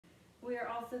We are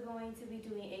also going to be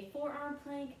doing a forearm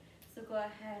plank. So go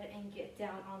ahead and get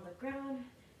down on the ground.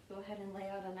 Go ahead and lay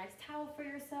out a nice towel for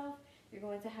yourself. You're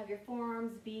going to have your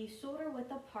forearms be shoulder width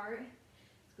apart.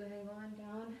 So go ahead and go on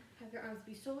down. Have your arms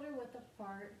be shoulder width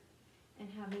apart and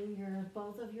having your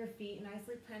balls of your feet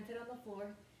nicely planted on the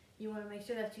floor. You want to make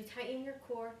sure that you tighten your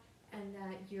core and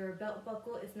that your belt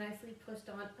buckle is nicely pushed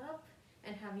on up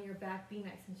and having your back be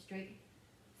nice and straight.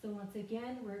 So once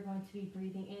again, we're going to be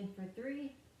breathing in for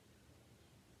 3,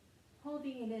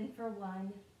 holding it in for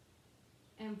 1,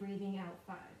 and breathing out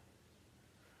 5.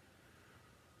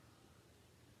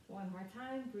 One more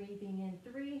time, breathing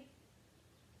in 3,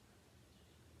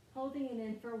 holding it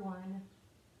in for 1,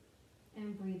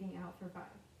 and breathing out for 5.